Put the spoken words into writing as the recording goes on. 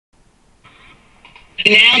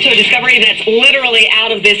Now to a discovery that's literally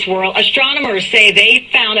out of this world. Astronomers say they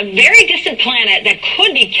found a very distant planet that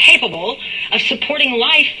could be capable of supporting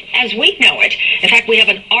life as we know it. In fact, we have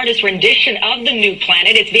an artist's rendition of the new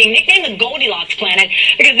planet. It's being nicknamed the Goldilocks planet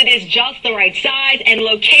because it is just the right size and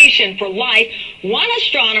location for life. One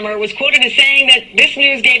astronomer was quoted as saying that this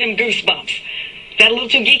news gave him goosebumps. Is that a little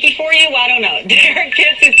too geeky for you? Well, I don't know. Derek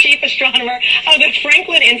Pitts is chief astronomer of the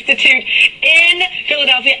Franklin Institute in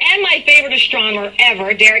Philadelphia and my favorite astronomer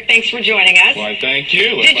ever. Derek, thanks for joining us. Why, thank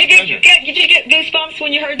you. Did you get goosebumps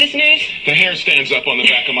when you heard this news? The hair stands up on the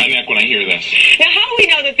back of my neck when I hear this. Now, how do we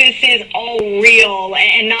know that this is all real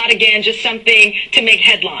and not, again, just something to make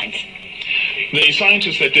headlines? The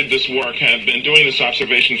scientists that did this work have been doing this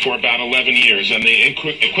observation for about 11 years, and the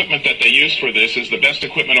equipment that they use for this is the best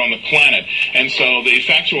equipment on the planet. And so the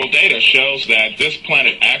factual data shows that this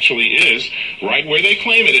planet actually is right where they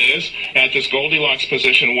claim it is, at this Goldilocks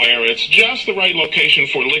position where it's just the right location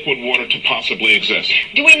for liquid water to possibly exist.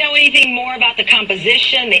 Do we know anything more about the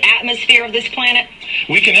composition, the atmosphere of this planet?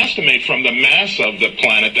 We can estimate from the mass of the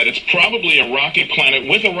planet that it's probably a rocky planet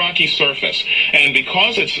with a rocky surface. And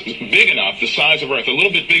because it's big enough, the size of Earth, a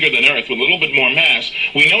little bit bigger than Earth with a little bit more mass,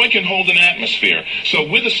 we know it can hold an atmosphere. So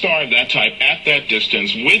with a star of that type at that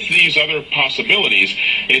distance, with these other possibilities,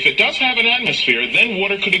 if it does have an atmosphere, then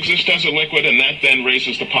water could exist as a liquid, and that then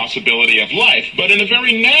raises the possibility of life, but in a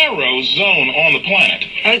very narrow zone on the planet.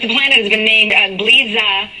 The planet has been named Gliese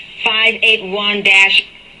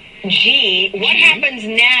 581-G. What happens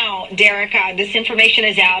now, Derek? This information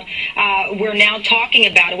is out. We're now talking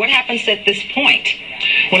about it. What happens at this point?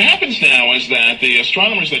 What happens now is that the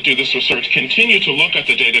astronomers that do this research continue to look at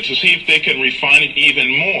the data to see if they can refine it even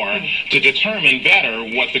more to determine better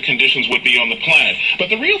what the conditions would be on the planet. But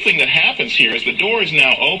the real thing that happens here is the door is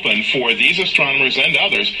now open for these astronomers and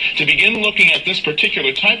others to begin looking at this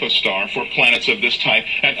particular type of star for planets of this type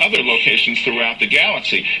at other locations throughout the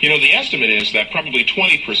galaxy. You know, the estimate is that probably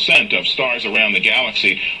 20% of stars around the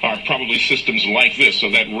galaxy are probably systems like this, so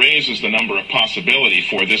that raises the number of possibility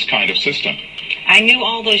for this kind of system. I knew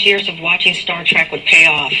all those years of watching Star Trek would pay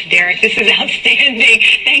off. Derek, this is outstanding.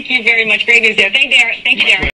 Thank you very much. Great news there. Thank you, Derek.